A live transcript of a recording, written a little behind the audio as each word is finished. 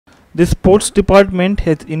The sports department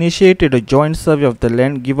has initiated a joint survey of the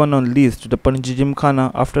land given on lease to the Panji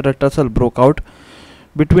Gymkhana after a tussle broke out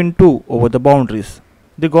between two over the boundaries.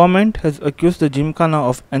 The government has accused the Gymkhana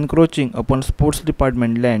of encroaching upon sports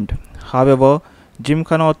department land. However,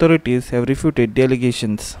 Gymkhana authorities have refuted the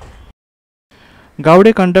allegations.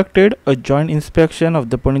 Gaude conducted a joint inspection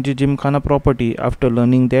of the Panji Gymkhana property after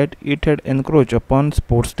learning that it had encroached upon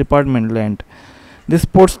sports department land. The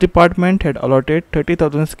sports department had allotted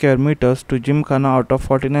 30,000 square meters to Gymkhana out of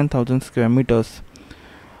 49,000 square meters.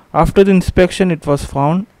 After the inspection, it was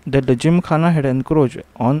found that the Gymkhana had encroached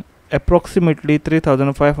on approximately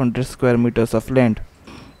 3,500 square meters of land.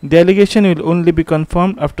 The allegation will only be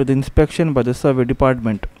confirmed after the inspection by the survey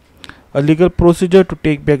department. A legal procedure to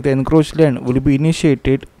take back the encroached land will be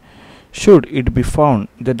initiated should it be found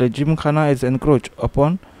that the Gymkhana is encroached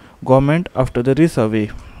upon government after the resurvey.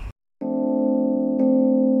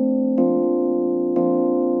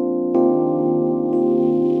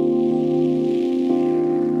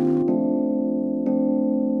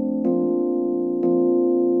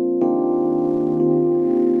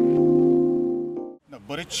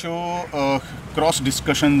 बरेचशो cross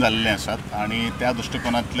discussion जाल्ले आसात आणि त्या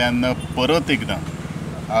दृष्टिकोनांतल्यान परत एकदा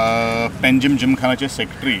Panjim जिमखानाचे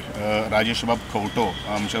secretary Rajesh बाब खवटो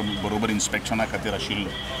आमच्या बरोबर इन्स्पेक्शना खातीर आशिल्लो.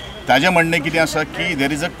 ताजें म्हणणें कितें आसा की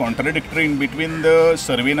there is a contradictory in between the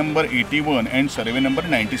survey number 81 and survey number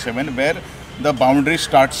 97 where the boundary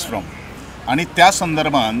starts from आणि त्या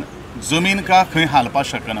संदर्भान जमीन का खंय हालपाक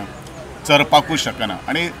शकना, चरपाकूच शकना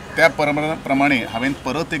आणि त्या प्रमाणे हांवें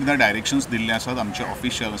परत एकदा डायरेक्शन्स दिल्ले आसात आमच्या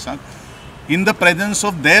ऑफिशियल्सांक in the presence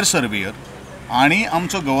of there surveyor आणि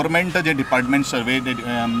आमचो गव्हर्मेंट जे डिपार्टमेंट सर्वे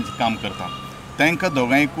काम करता तांकां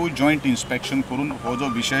दोगांयकूय जॉयंट इन्स्पेक्शन करून हो जो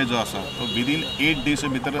विशय जो आसा तो विदीन 8 डेज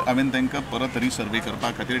भितर हांवें तांकां परत रिसर्वे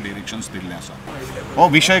करपा खातीर डायरेक्शन्स दिल्ले आसा. हो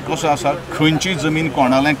विशय कसो आसा, खंयची जमीन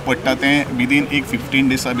कोणाल्यांक पडटा तें विदीन 15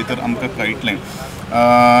 डेजा भितर आमकां कळटलें.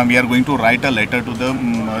 We are going to write a letter to the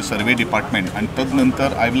survey department and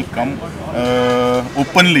तदनंतर I will come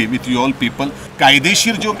openly with you all people.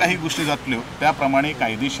 कायदेशीर ज्यो काही गोष्टी जातल्यो त्याप्रमाणे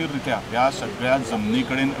कायदेशीररित्या ह्या सगळ्या जमनी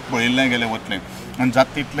कडेन पळयल्लें गेलें वतलें आनी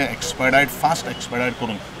जाता तितलें फास्ट एक्सपेडायट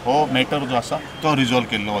करून हो मॅटर जो आसा तो रिजॉल्व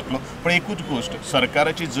केल्लो वतलो. पण एकूच गोष्ट,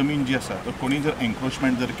 सरकाराची जमीन जी आसा तो कोणी जर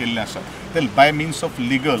एन्क्रोचमेंट जर केल्लें आसा ते बाय मिन्स ऑफ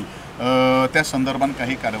लिगल त्या संदर्भान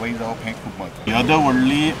काही कारवाई जावप हें खूब महत्वाचें. येदो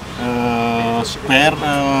व्हडली स्क्वेअर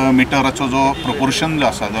मिटराचो जो प्रोपोर्शन जो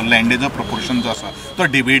आसा, जो लँडेचो प्रोपोर्शन जो आसा तो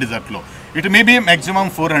डिवायड जातलो. It may be maximum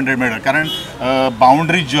 400 metre, कारण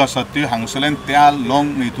बाउंड्रीज ज्यो आसात त्यो हांगसरल्यान त्या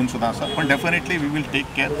लॉंग हितून सुद्दां आसा. पण definitely we will take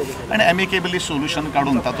care आनी एमिकेबली सोल्युशन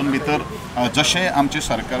काडून तातूंत भितर जशें आमची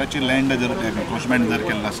सरकाराची लँड जर एन्क्रोचमेंट जर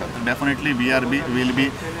केल्लो आसा तर definitely we'll be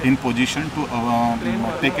in position to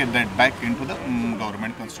take it that back in to the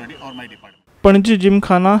government custody or my department. Panji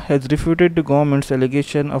Gymkhana has refuted the government's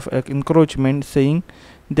allegation of encroachment, saying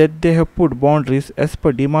that they have put boundaries as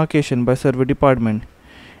per demarcation by survey department.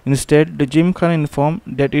 Instead, the Gymkhana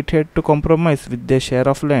informed that it had to compromise with their share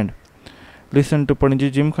of land. Listen to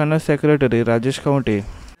Panji Gymkhana Secretary Rajesh Gaude.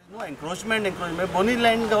 No encroachment boni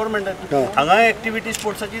land government haga activity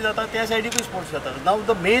sportsaची जाता त्या साइडीकूय sports जाता. Now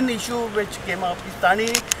the main issue which came up is ताणी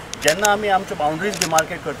जेन्ना आमी आमचे boundaries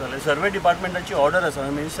demarcate करतले सर्वे डिपार्टमेंटाची order आसा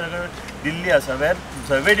मिनिस्टरा कडेन दिल्ली आसा where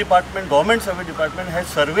survey department government survey department has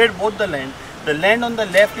served both the land. The land on the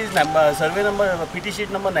left is survey number PT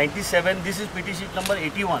sheet number 97. This is PT sheet number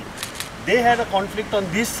 81. They had a conflict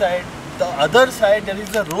on this side. The other side, there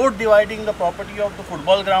is a road dividing the property of the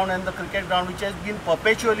football ground and the cricket ground, which has been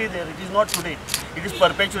perpetually there. It is not today. It is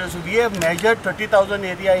perpetual. So we have measured 30,000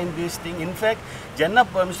 area in this thing. In fact, Janna,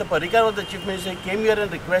 Mr. Parikar was the chief minister, came here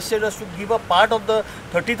and requested us to give a part of the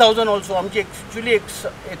 30,000 also. आमची actually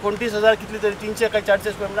 29,000 कितली तरी 300 काय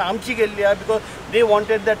 400 square metre आमची गेल्ली आहे because they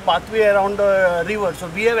wanted that pathway around the river.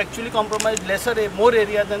 So we have actually compromised more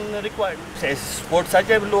area than required.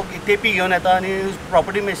 Sportsaचे लोक तेपी घेऊन येतात आणि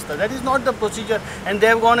property मेजतात. That is not the procedure, and they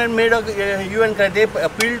have gone and made a UN. They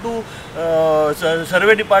appealed to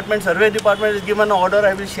survey department. Survey department has given an order.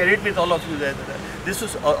 I will share it with all of you there. This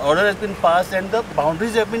order has been passed and the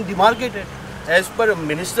boundaries have been demarcated. As per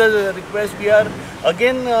minister's request, we are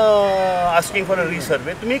again asking for a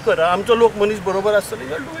resurvey. तुम्ही करा, आमचो लोक मनीस बरोबर आसतले,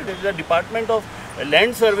 you do it. It is the Department of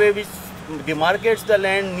Land Survey which demarcates the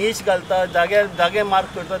land, niche घालता, जागे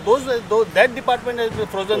mark करता. That department has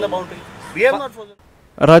frozen the boundary. We have not frozen.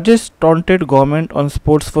 Rajesh taunted government on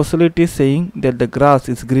sports facilities, saying that the grass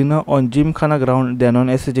is greener on Gymkhana ground than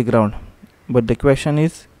on SAG ground. But the question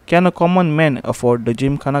is, can a common man afford the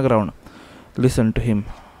Gymkhana ground? Listen to him.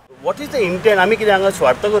 What is the intent? आम्ही कितें हांगा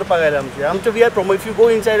स्वार्थ करपाक आयले आमचे we are promote. If you go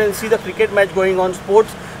inside and see the cricket match going on,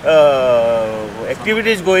 sports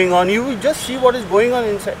activities going on, you will just see what is going on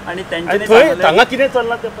inside. आणि थंय हांगा कितें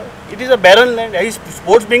चल्लां तें पळय. It is a barren land. Is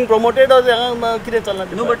sports being promoted or हांगा कितें चल्लां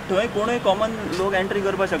तें? नो बट थंय कोणूय कॉमन लोक एंट्री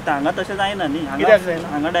करपाक शकता. हांगा तशें जायना न्ही. कित्याक जायना?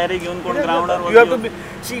 हांगा डायरेक्ट घेवन कोण ग्राउंडार You have to be,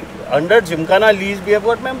 see, under Gymkhana lease we have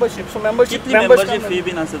got membership. So membership कितली members membership come fee in.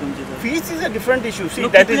 Been आसा तुमची थंय? Fees is a different issue. See,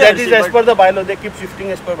 No, that is कितली as हरशी, per the bylaw. They keep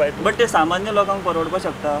shifting as per bylaw. But ते सामान्य लोकांक परवडपाक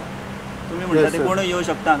शकता. तुम्ही म्हणता Yes, ते sir. कोण येऊ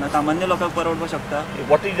शकता हांगा सामान्य लोकांक परवडपाक शकता.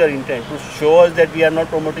 What is your intent? To show us that we are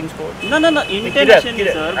not promoting sports? ना ना ना इंटेंशन न्ही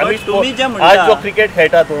सर. बट तुम्ही जे आज जो म्हणता क्रिकेट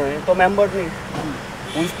खेळटा तो मेंबर न्ही.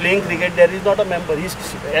 Who is playing cricket? There is not a member. He is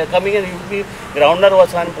coming and he will be groundar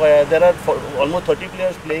वचून पळया. There are almost 30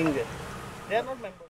 players playing there. They are not